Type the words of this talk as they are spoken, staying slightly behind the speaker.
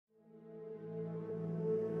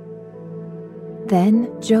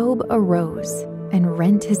Then Job arose and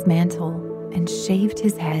rent his mantle and shaved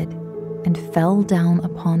his head and fell down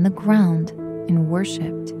upon the ground and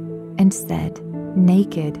worshipped and said,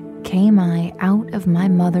 Naked came I out of my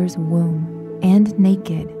mother's womb, and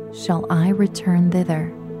naked shall I return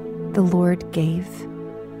thither. The Lord gave,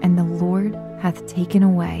 and the Lord hath taken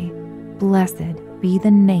away. Blessed be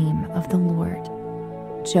the name of the Lord.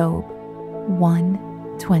 Job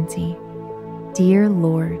 1:20. Dear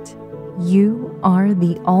Lord, you are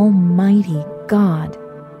the Almighty God.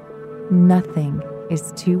 Nothing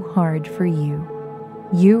is too hard for you.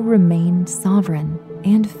 You remain sovereign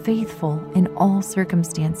and faithful in all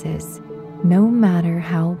circumstances, no matter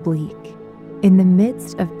how bleak. In the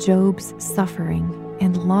midst of Job's suffering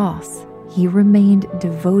and loss, he remained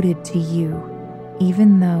devoted to you,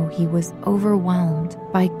 even though he was overwhelmed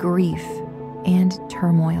by grief and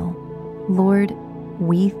turmoil. Lord,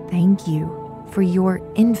 we thank you for your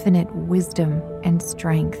infinite wisdom and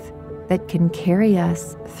strength that can carry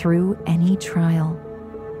us through any trial.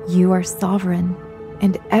 You are sovereign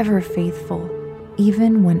and ever faithful,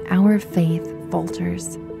 even when our faith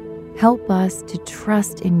falters. Help us to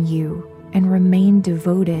trust in you and remain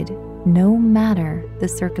devoted no matter the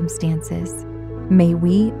circumstances. May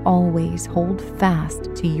we always hold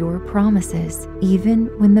fast to your promises, even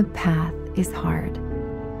when the path is hard.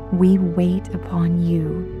 We wait upon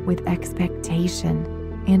you with expectation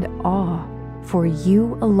and awe, for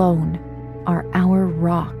you alone are our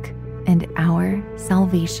rock and our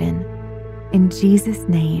salvation. In Jesus'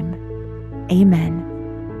 name, amen.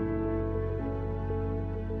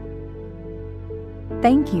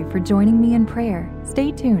 Thank you for joining me in prayer.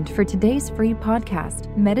 Stay tuned for today's free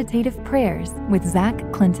podcast, Meditative Prayers with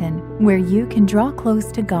Zach Clinton, where you can draw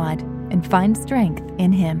close to God and find strength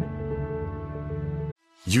in Him.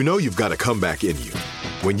 You know you've got a comeback in you.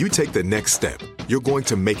 When you take the next step, you're going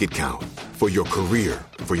to make it count. For your career,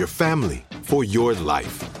 for your family, for your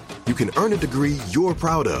life. You can earn a degree you're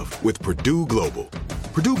proud of with Purdue Global.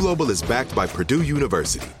 Purdue Global is backed by Purdue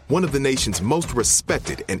University, one of the nation's most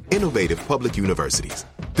respected and innovative public universities.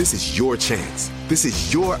 This is your chance. This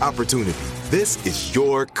is your opportunity. This is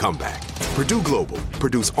your comeback. Purdue Global,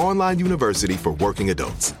 Purdue's online university for working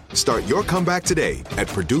adults. Start your comeback today at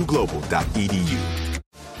purdueglobal.edu.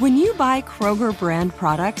 When you buy Kroger brand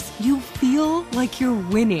products, you feel like you're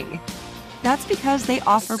winning. That's because they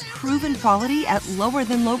offer proven quality at lower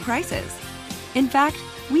than low prices. In fact,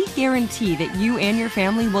 we guarantee that you and your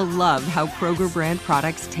family will love how Kroger brand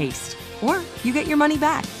products taste, or you get your money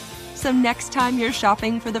back. So next time you're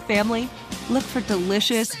shopping for the family, look for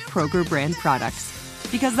delicious Kroger brand products,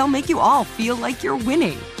 because they'll make you all feel like you're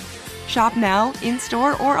winning. Shop now,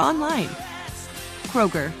 in-store, or online.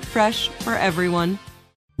 Kroger, fresh for everyone.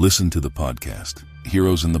 Listen to the podcast,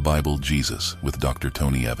 Heroes in the Bible, Jesus, with Dr.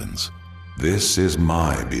 Tony Evans. This is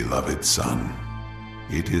my beloved Son.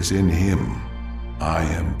 It is in him I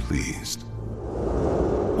am pleased.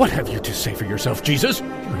 What have you to say for yourself, Jesus? You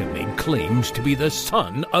have made claims to be the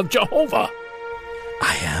Son of Jehovah.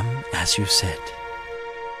 I am as you said.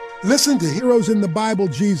 Listen to Heroes in the Bible,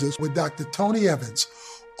 Jesus, with Dr. Tony Evans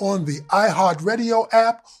on the iHeartRadio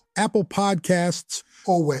app, Apple Podcasts,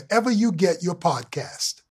 or wherever you get your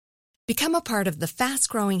podcast. Become a part of the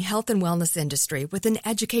fast-growing health and wellness industry with an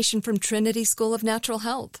education from Trinity School of Natural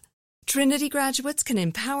Health. Trinity graduates can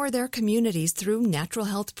empower their communities through natural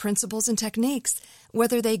health principles and techniques,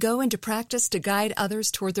 whether they go into practice to guide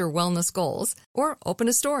others toward their wellness goals or open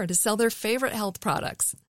a store to sell their favorite health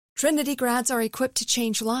products. Trinity grads are equipped to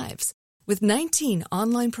change lives with 19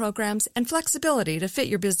 online programs and flexibility to fit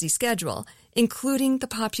your busy schedule, including the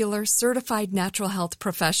popular Certified Natural Health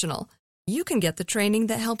Professional. You can get the training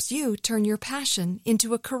that helps you turn your passion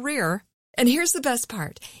into a career. And here's the best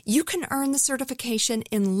part. You can earn the certification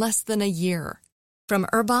in less than a year. From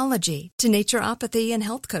herbology to naturopathy and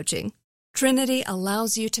health coaching, Trinity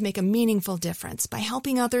allows you to make a meaningful difference by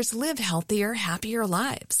helping others live healthier, happier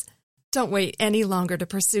lives. Don't wait any longer to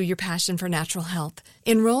pursue your passion for natural health.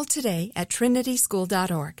 Enroll today at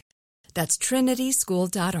trinityschool.org. That's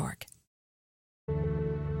trinityschool.org.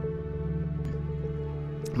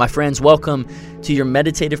 My friends, welcome to your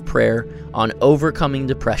meditative prayer on overcoming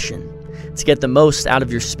depression. To get the most out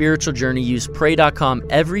of your spiritual journey, use pray.com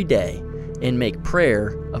every day and make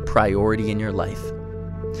prayer a priority in your life.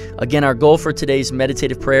 Again, our goal for today's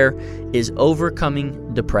meditative prayer is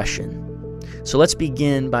overcoming depression. So let's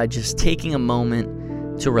begin by just taking a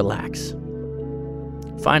moment to relax.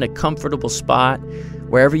 Find a comfortable spot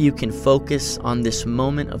wherever you can focus on this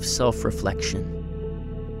moment of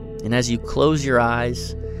self-reflection. And as you close your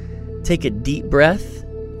eyes, take a deep breath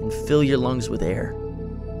and fill your lungs with air.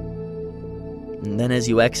 And then as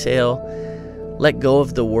you exhale, Let go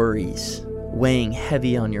of the worries weighing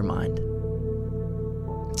heavy on your mind.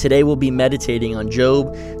 Today we'll be meditating on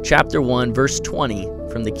Job chapter 1, verse 20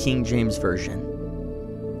 from the King James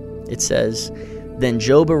Version. It says, "Then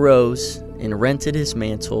Job arose and rented his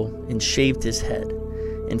mantle and shaved his head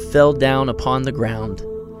and fell down upon the ground,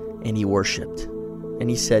 and he worshipped. And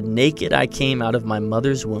he said, Naked I came out of my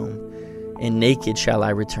mother's womb, and naked shall I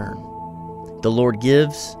return. The Lord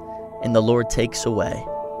gives, and the Lord takes away.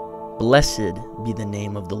 Blessed be the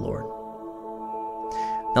name of the Lord."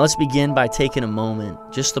 Now let's begin by taking a moment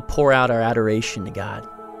just to pour out our adoration to God.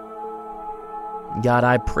 God,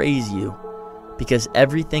 I praise you because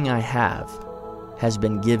everything I have has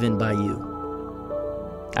been given by you.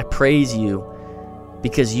 I praise you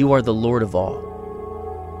because you are the Lord of all.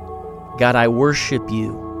 God, I worship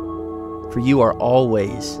you, for you are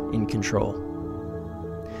always in control.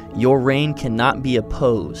 Your reign cannot be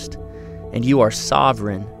opposed, and you are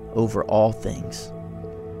sovereign over all things.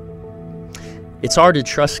 It's hard to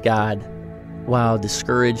trust God while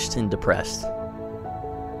discouraged and depressed.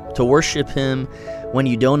 To worship Him when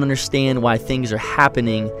you don't understand why things are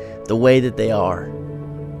happening the way that they are.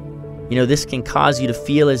 This can cause you to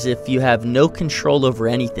feel as if you have no control over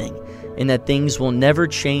anything and that things will never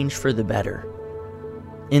change for the better.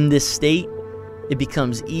 In this state, it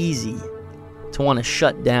becomes easy to want to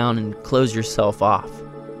shut down and close yourself off.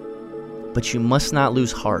 But you must not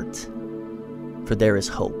lose heart, for there is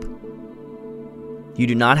hope. You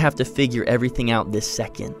do not have to figure everything out this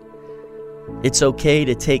second. It's okay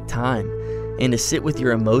to take time and to sit with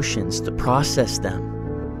your emotions, to process them.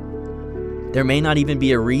 There may not even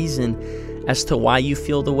be a reason as to why you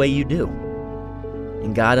feel the way you do.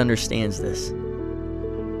 And God understands this.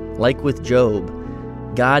 Like with Job,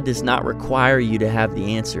 God does not require you to have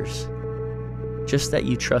the answers, just that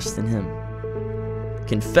you trust in Him.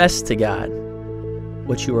 Confess to God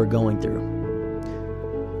what you are going through.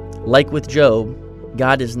 Like with Job,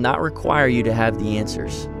 God does not require you to have the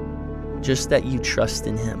answers, just that you trust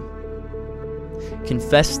in Him.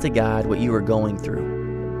 Confess to God what you are going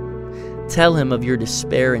through. Tell Him of your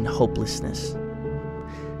despair and hopelessness.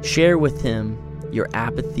 Share with Him your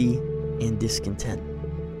apathy and discontent.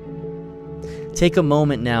 Take a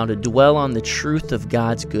moment now to dwell on the truth of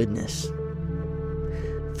God's goodness.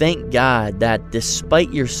 Thank God that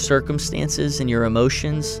despite your circumstances and your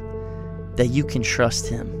emotions, that you can trust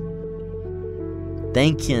Him.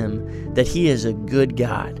 Thank Him that He is a good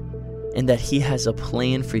God and that He has a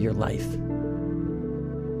plan for your life.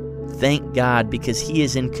 Thank God because He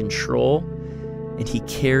is in control and He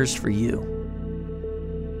cares for you.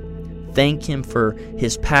 Thank Him for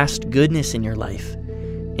His past goodness in your life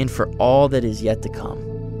and for all that is yet to come.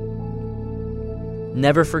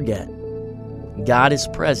 Never forget, God is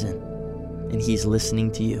present and He's listening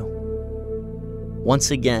to you. Once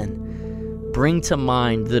again, bring to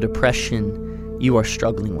mind the depression you are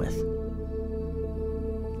struggling with.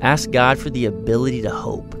 Ask God for the ability to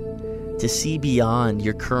hope, to see beyond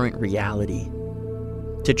your current reality,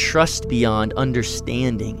 to trust beyond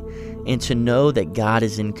understanding, and to know that God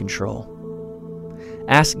is in control.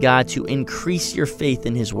 Ask God to increase your faith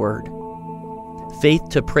in His Word, faith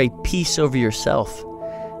to pray peace over yourself,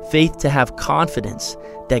 faith to have confidence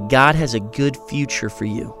that God has a good future for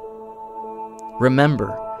you.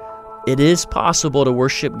 Remember, it is possible to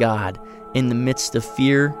worship God in the midst of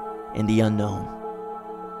fear and the unknown.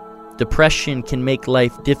 Depression can make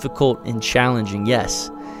life difficult and challenging, yes.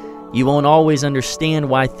 You won't always understand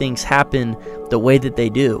why things happen the way that they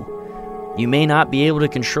do. You may not be able to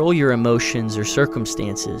control your emotions or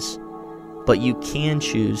circumstances, but you can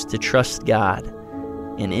choose to trust God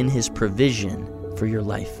and in His provision for your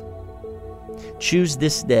life. Choose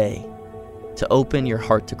this day to open your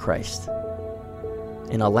heart to Christ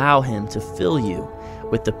and allow Him to fill you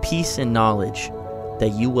with the peace and knowledge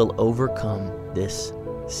that you will overcome this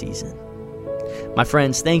season. My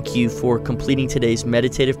friends, thank you for completing today's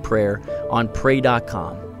meditative prayer on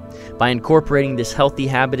Pray.com. By incorporating this healthy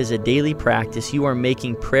habit as a daily practice, you are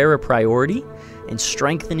making prayer a priority and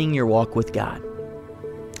strengthening your walk with God.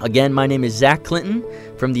 Again, my name is Zach Clinton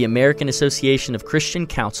from the American Association of Christian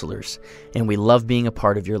Counselors, and we love being a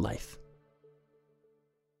part of your life.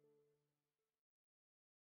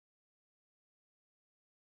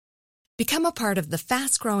 Become a part of the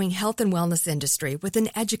fast-growing health and wellness industry with an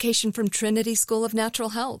education from Trinity School of Natural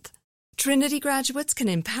Health. Trinity graduates can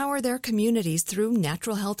empower their communities through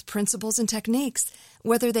natural health principles and techniques,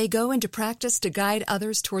 whether they go into practice to guide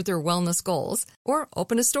others toward their wellness goals or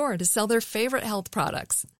open a store to sell their favorite health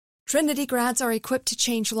products. Trinity grads are equipped to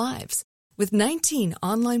change lives with 19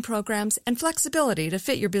 online programs and flexibility to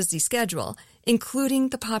fit your busy schedule, including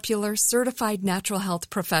the popular Certified Natural Health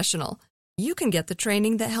Professional. you can get the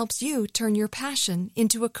training that helps you turn your passion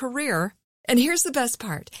into a career. And here's the best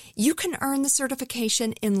part. You can earn the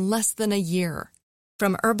certification in less than a year.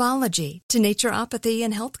 From herbology to naturopathy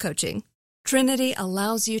and health coaching, Trinity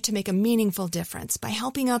allows you to make a meaningful difference by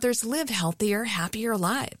helping others live healthier, happier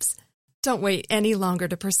lives. Don't wait any longer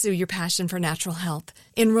to pursue your passion for natural health.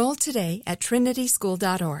 Enroll today at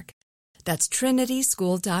trinityschool.org. That's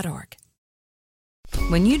trinityschool.org.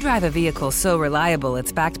 When you drive a vehicle so reliable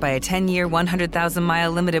it's backed by a 10-year,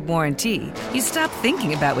 100,000-mile limited warranty, you stop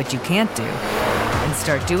thinking about what you can't do and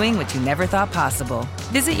start doing what you never thought possible.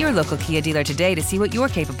 Visit your local Kia dealer today to see what you're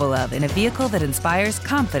capable of in a vehicle that inspires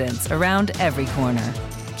confidence around every corner.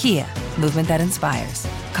 Kia, movement that inspires.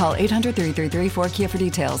 Call 800-333-4KIA for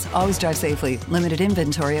details. Always drive safely. Limited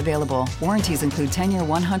inventory available. Warranties include 10-year,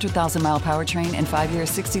 100,000-mile powertrain and 5-year,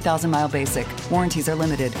 60,000-mile basic. Warranties are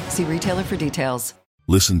limited. See retailer for details.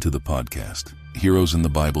 Listen to the podcast, Heroes in the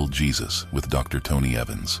Bible Jesus with Dr. Tony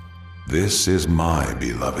Evans. This is my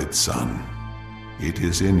beloved Son. It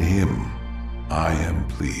is in him I am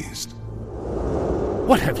pleased.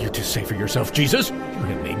 What have you to say for yourself, Jesus? You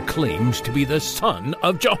have made claims to be the Son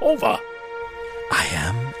of Jehovah. I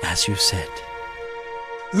am as you said.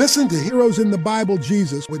 Listen to Heroes in the Bible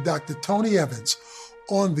Jesus with Dr. Tony Evans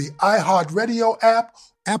on the iHeartRadio app,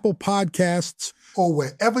 Apple Podcasts, or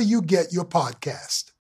wherever you get your podcasts.